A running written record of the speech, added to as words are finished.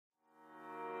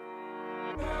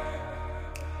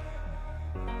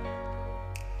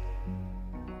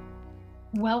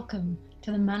Welcome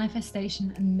to the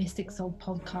Manifestation and Mystic Soul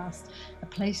podcast, a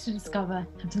place to discover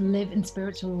how to live in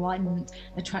spiritual alignment,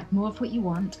 attract more of what you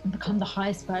want, and become the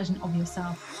highest version of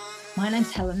yourself. My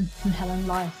name's Helen from Helen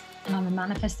Life, and I'm a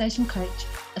manifestation coach,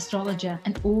 astrologer,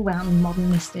 and all-round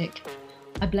modern mystic.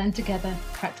 I blend together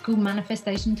practical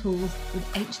manifestation tools with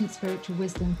ancient spiritual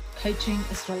wisdom, coaching,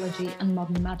 astrology, and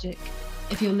modern magic.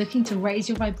 If you're looking to raise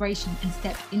your vibration and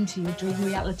step into your dream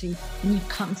reality, then you've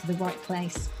come to the right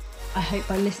place. I hope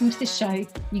by listening to this show,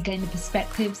 you gain the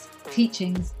perspectives,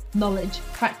 teachings, knowledge,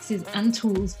 practices, and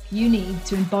tools you need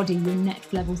to embody your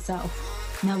next level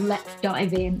self. Now let's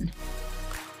dive in.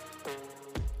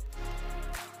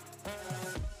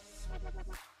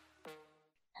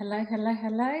 Hello,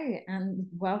 and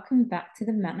welcome back to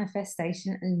the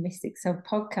Manifestation and Mystic Soul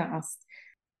podcast.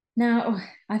 Now,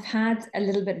 I've had a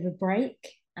little bit of a break,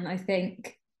 and I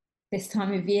think this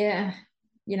time of year,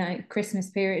 Christmas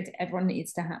period, everyone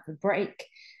needs to have a break,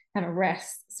 have a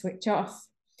rest, switch off.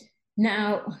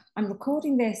 Now, I'm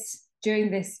recording this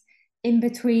during this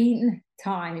in-between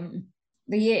time.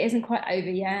 The year isn't quite over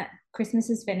yet. Christmas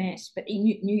is finished, but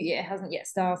New Year hasn't yet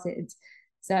started.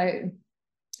 So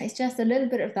it's just a little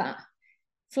bit of that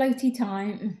floaty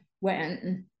time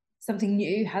when something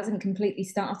new hasn't completely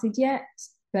started yet,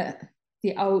 but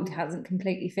the old hasn't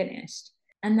completely finished.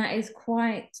 And that is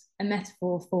quite a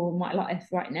metaphor for my life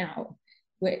right now,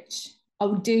 which I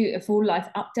will do a full life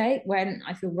update when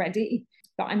I feel ready.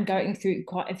 But I'm going through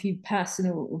quite a few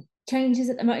personal changes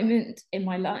at the moment in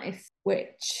my life,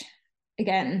 which,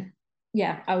 again,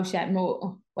 I will share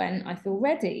more when I feel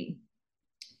ready.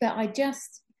 But I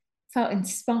just felt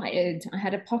inspired. I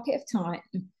had a pocket of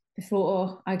time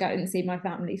before I go and see my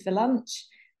family for lunch.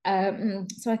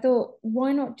 So I thought,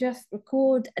 why not just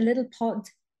record a little pod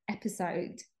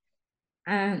episode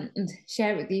and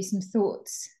share with you some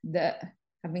thoughts that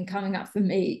have been coming up for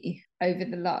me over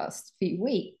the last few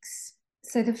weeks.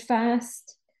 So the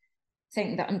first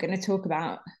thing that I'm going to talk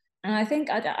about, and I think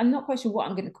I'm not quite sure what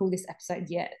I'm going to call this episode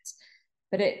yet,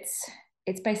 but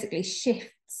it's basically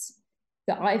shifts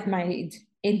that I've made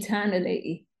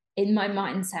internally in my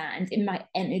mindset and in my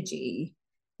energy,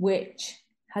 which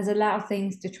has allowed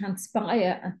things to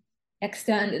transpire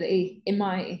externally in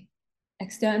my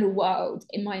external world,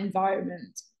 in my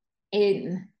environment,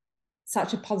 in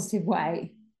such a positive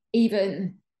way,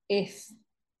 even if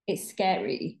it's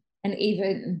scary, and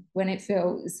even when it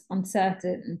feels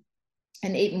uncertain,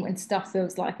 and even when stuff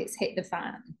feels like it's hit the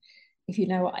fan, if you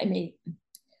know what I mean.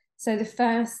 So the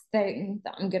first thing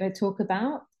that I'm going to talk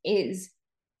about is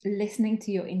listening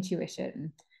to your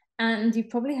intuition. And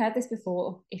you've probably heard this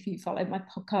before if you follow my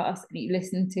podcast and you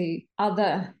listen to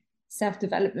other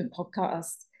self-development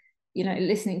podcasts.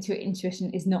 Listening to your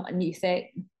intuition is not a new thing,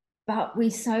 but we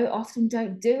so often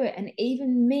don't do it. And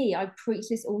even me, I preach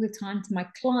this all the time to my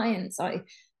clients. I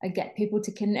get people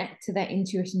to connect to their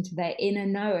intuition, to their inner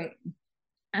knowing.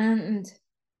 And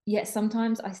yet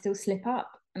sometimes I still slip up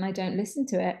and I don't listen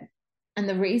to it. And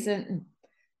the reason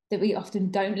that we often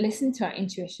don't listen to our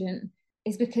intuition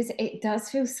is because it does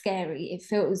feel scary. It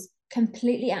feels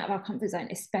completely out of our comfort zone,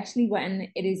 especially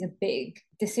when it is a big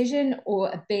decision or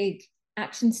a big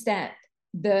action step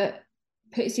that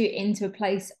puts you into a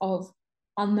place of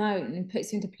unknown and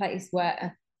puts you into a place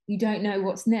where you don't know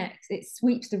what's next. It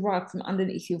sweeps the rug from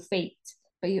underneath your feet,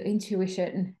 but your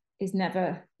intuition is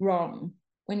never wrong.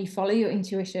 When you follow your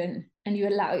intuition and you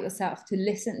allow yourself to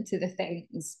listen to the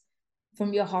things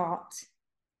from your heart,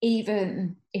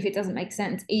 even if it doesn't make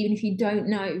sense, even if you don't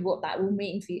know what that will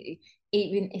mean for you,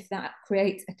 even if that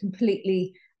creates a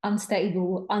completely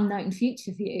unstable, unknown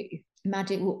future for you,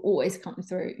 magic will always come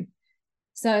through.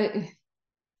 So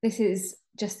this is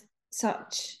just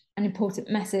such an important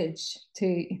message,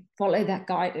 to follow that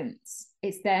guidance.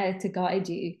 It's there to guide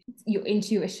you. Your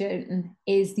intuition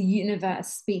is the universe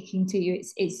speaking to you.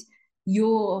 It's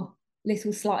your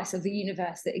little slice of the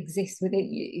universe that exists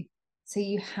within you. So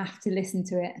you have to listen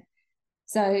to it.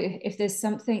 So if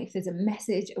there's a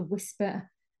message, a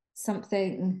whisper,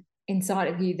 something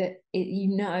inside of you that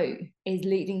is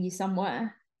leading you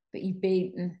somewhere, but you've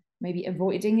been maybe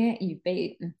avoiding it, you've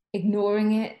been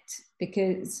ignoring it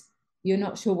because you're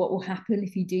not sure what will happen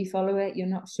if you do follow it, you're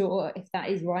not sure if that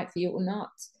is right for you or not,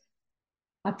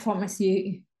 I promise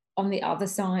you, on the other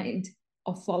side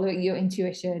of following your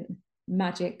intuition,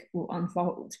 magic will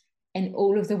unfold in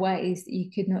all of the ways that you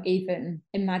could not even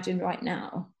imagine right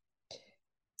now.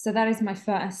 So that is my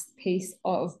first piece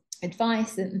of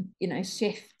advice and,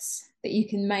 shifts that you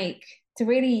can make to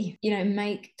really,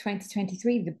 make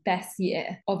 2023 the best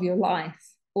year of your life.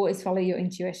 Always follow your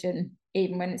intuition,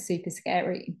 even when it's super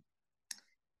scary.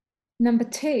 Number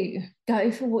 2,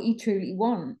 go for what you truly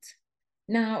want.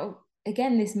 Now,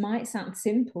 again, this might sound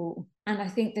simple, and I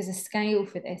think there's a scale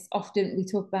for this. Often we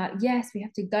talk about, yes, we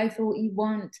have to go for what you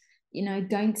want,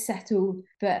 don't settle.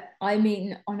 But I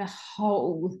mean, on a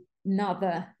whole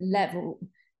nother level,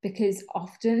 because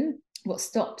often what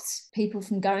stops people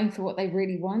from going for what they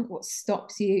really want, what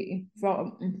stops you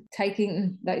from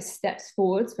taking those steps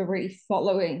forwards for really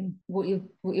following what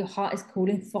your heart is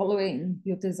calling, following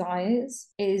your desires,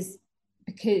 is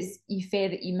because you fear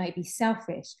that you may be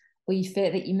selfish, or you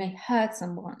fear that you may hurt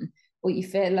someone, or you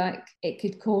feel like it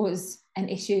could cause an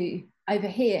issue over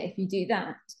here if you do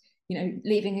that.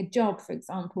 Leaving a job, for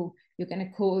example, you're going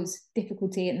to cause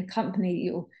difficulty in the company.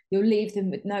 You'll leave them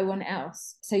with no one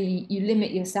else. So you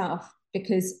limit yourself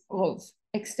because of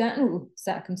external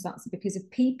circumstances, because of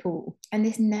people. And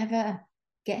this never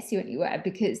gets you anywhere,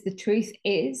 because the truth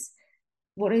is,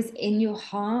 what is in your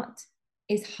heart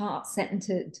is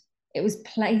heart-centered. It was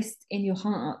placed in your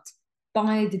heart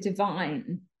by the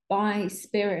divine, by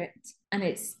spirit, and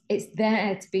it's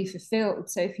there to be fulfilled.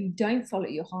 So if you don't follow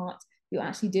your heart, you're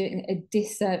actually doing a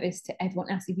disservice to everyone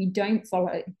else. If you don't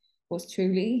follow what's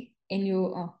truly in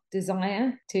your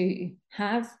desire to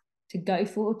have, to go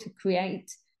for, to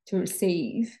create, to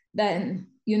receive, then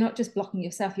you're not just blocking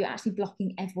yourself, you're actually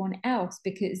blocking everyone else,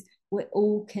 because we're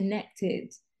all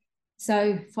connected.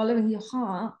 So following your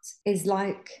heart is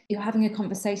like you're having a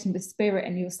conversation with spirit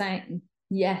and you're saying,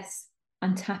 yes,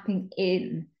 I'm tapping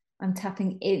in. I'm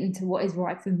tapping into what is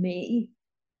right for me.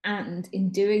 And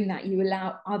in doing that, you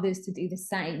allow others to do the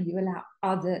same. You allow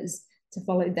others to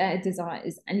follow their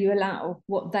desires, and you allow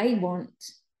what they want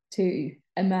to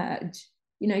emerge,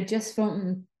 just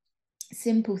from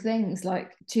simple things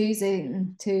like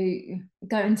choosing to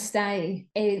go and stay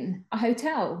in a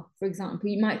hotel, for example.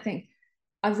 You might think,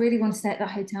 I really want to stay at that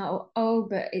hotel. Oh,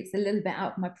 but it's a little bit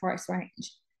out of my price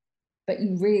range. But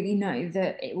you really know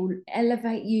that it will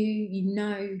elevate you. You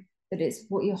know that it's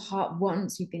what your heart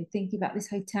wants. You've been thinking about this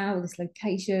hotel, this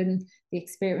location, the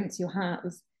experience you'll have.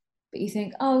 But you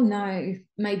think, oh no,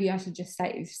 maybe I should just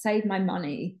save my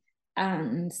money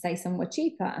and stay somewhere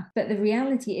cheaper. But the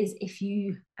reality is, if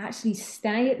you actually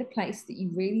stay at the place that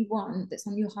you really want, that's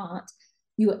on your heart,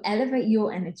 you will elevate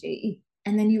your energy,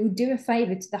 and then you will do a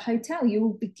favor to the hotel. You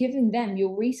will be giving them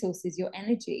your resources, your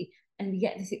energy, and you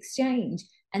get this exchange.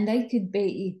 And they could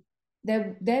be,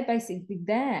 they're basically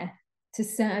there to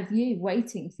serve you,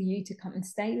 waiting for you to come and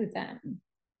stay with them.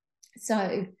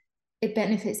 So it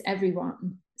benefits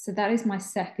everyone. So that is my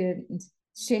second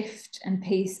shift and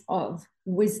piece of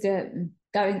wisdom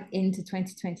going into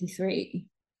 2023.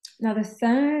 Now, the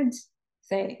third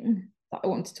thing that I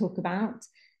want to talk about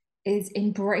is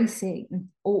embracing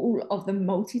all of the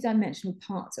multidimensional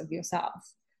parts of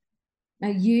yourself. Now,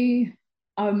 you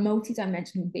are a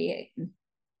multidimensional being.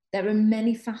 There are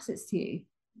many facets to you.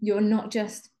 You're not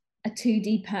just a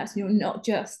 2D person. You're not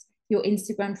just your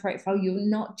Instagram profile. You're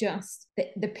not just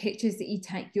the pictures that you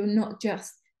take. You're not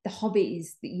just the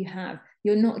hobbies that you have.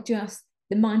 You're not just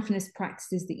the mindfulness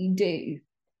practices that you do.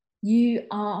 You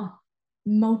are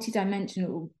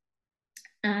multidimensional.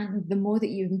 And the more that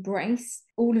you embrace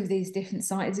all of these different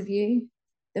sides of you,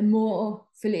 the more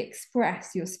fully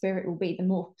expressed your spirit will be, the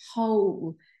more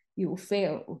whole you will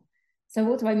feel. So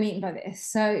what do I mean by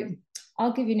this? So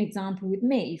I'll give you an example with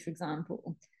me, for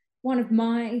example. One of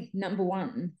my number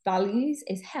one values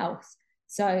is health.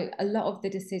 So a lot of the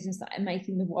decisions that I make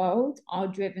in the world are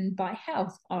driven by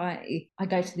health. I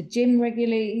go to the gym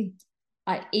regularly.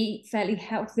 I eat fairly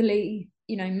healthily,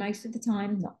 most of the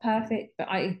time, not perfect, but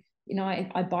I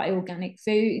buy organic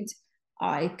food.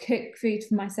 I cook food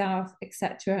for myself,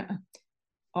 etc.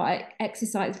 I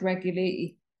exercise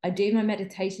regularly. I do my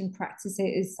meditation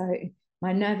practices, so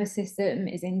my nervous system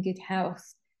is in good health,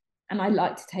 and I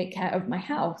like to take care of my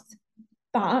health.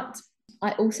 But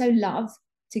I also love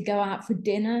to go out for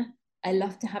dinner. I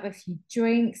love to have a few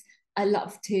drinks. I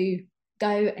love to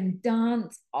go and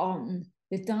dance on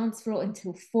the dance floor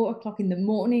until 4 o'clock in the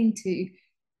morning to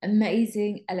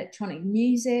amazing electronic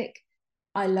music.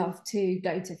 I love to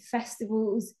go to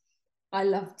festivals. I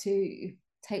love to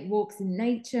take walks in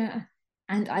nature.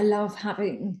 And I love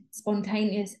having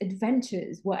spontaneous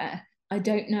adventures where I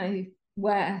don't know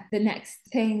where the next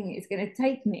thing is going to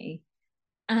take me.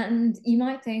 And you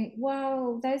might think,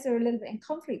 well, those are a little bit in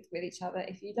conflict with each other.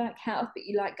 If you like health, but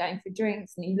you like going for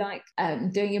drinks, and you like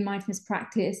doing your mindfulness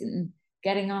practice and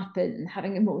getting up and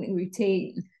having a morning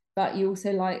routine, but you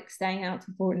also like staying out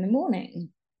till 4 in the morning.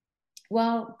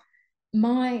 Well,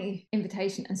 my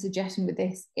invitation and suggestion with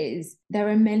this is there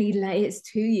are many layers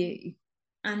to you,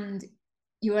 and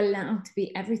you're allowed to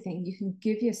be everything. You can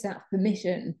give yourself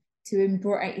permission to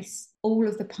embrace all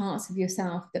of the parts of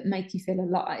yourself that make you feel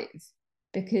alive,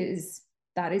 because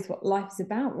that is what life is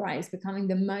about, right? It's becoming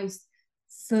the most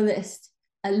fullest,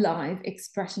 alive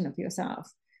expression of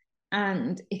yourself.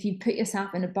 And if you put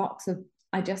yourself in a box of,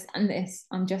 I just am this,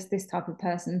 I'm just this type of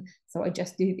person, so I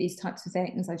just do these types of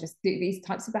things, I just do these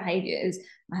types of behaviors,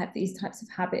 I have these types of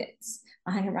habits,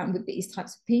 I hang around with these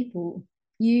types of people,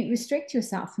 you restrict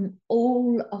yourself from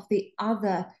all of the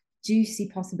other juicy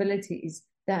possibilities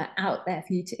that are out there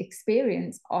for you to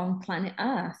experience on planet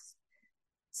Earth.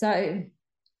 So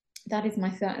that is my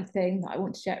third thing that I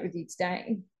want to share with you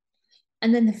today.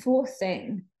 And then the fourth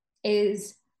thing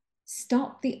is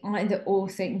stop the either or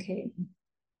thinking.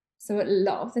 So a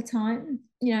lot of the time,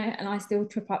 you know, and I still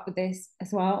trip up with this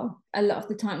as well, a lot of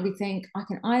the time we think I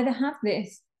can either have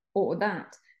this or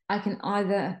that. I can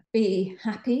either be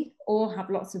happy or have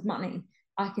lots of money.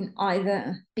 I can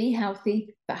either be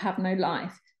healthy but have no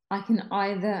life. I can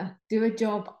either do a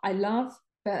job I love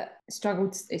but it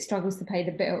struggles to pay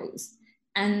the bills.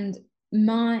 And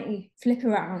my flip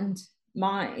around,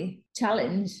 my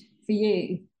challenge for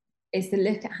you is to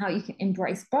look at how you can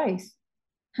embrace both.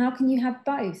 How can you have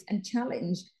both and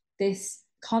challenge this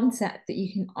concept that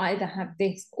you can either have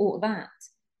this or that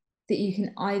you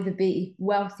can either be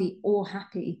wealthy or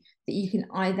happy, that you can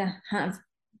either have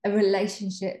a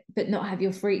relationship but not have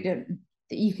your freedom,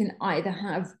 that you can either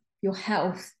have your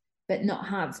health but not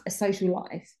have a social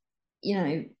life. You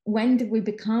know, when did we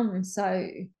become so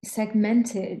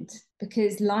segmented?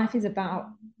 Because life is about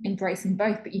embracing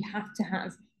both, but you have to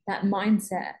have that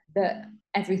mindset that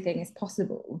everything is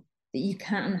possible, that you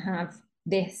can have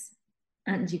this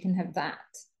and you can have that.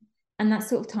 And that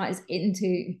sort of ties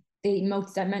into the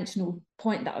multidimensional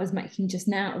point that I was making just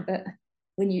now, that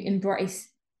when you embrace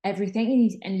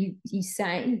everything and you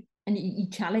say and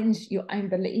you challenge your own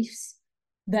beliefs,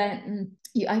 then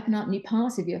you open up new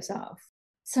parts of yourself.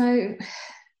 So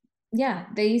yeah,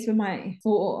 these were my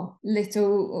 4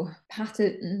 little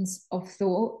patterns of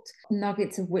thought,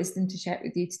 nuggets of wisdom to share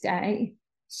with you today.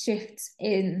 Shifts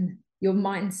in your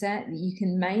mindset that you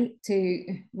can make to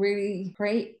really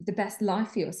create the best life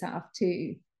for yourself,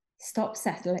 to stop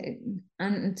settling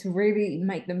and to really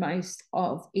make the most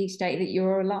of each day that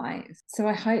you're alive. So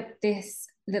I hope this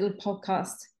little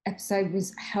podcast episode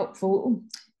was helpful,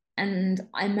 and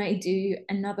I may do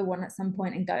another one at some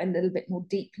point and go a little bit more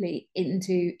deeply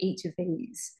into each of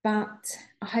these. But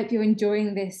I hope you're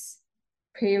enjoying this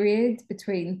period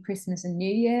between Christmas and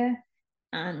New Year,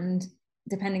 and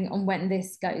depending on when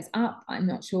this goes up, I'm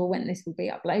not sure when this will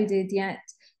be uploaded yet.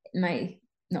 It may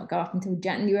not go up until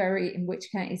January, in which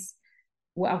case,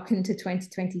 welcome to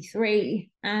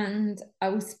 2023. And I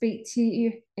will speak to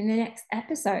you in the next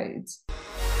episode.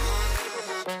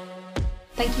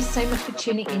 Thank you so much for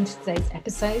tuning into today's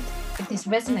episode. If this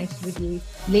resonated with you,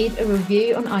 leave a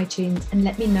review on iTunes and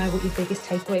let me know what your biggest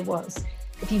takeaway was.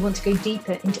 If you want to go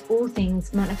deeper into all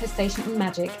things manifestation and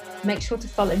magic, make sure to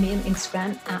follow me on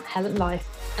Instagram @HellenLife,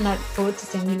 and I look forward to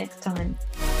seeing you next time.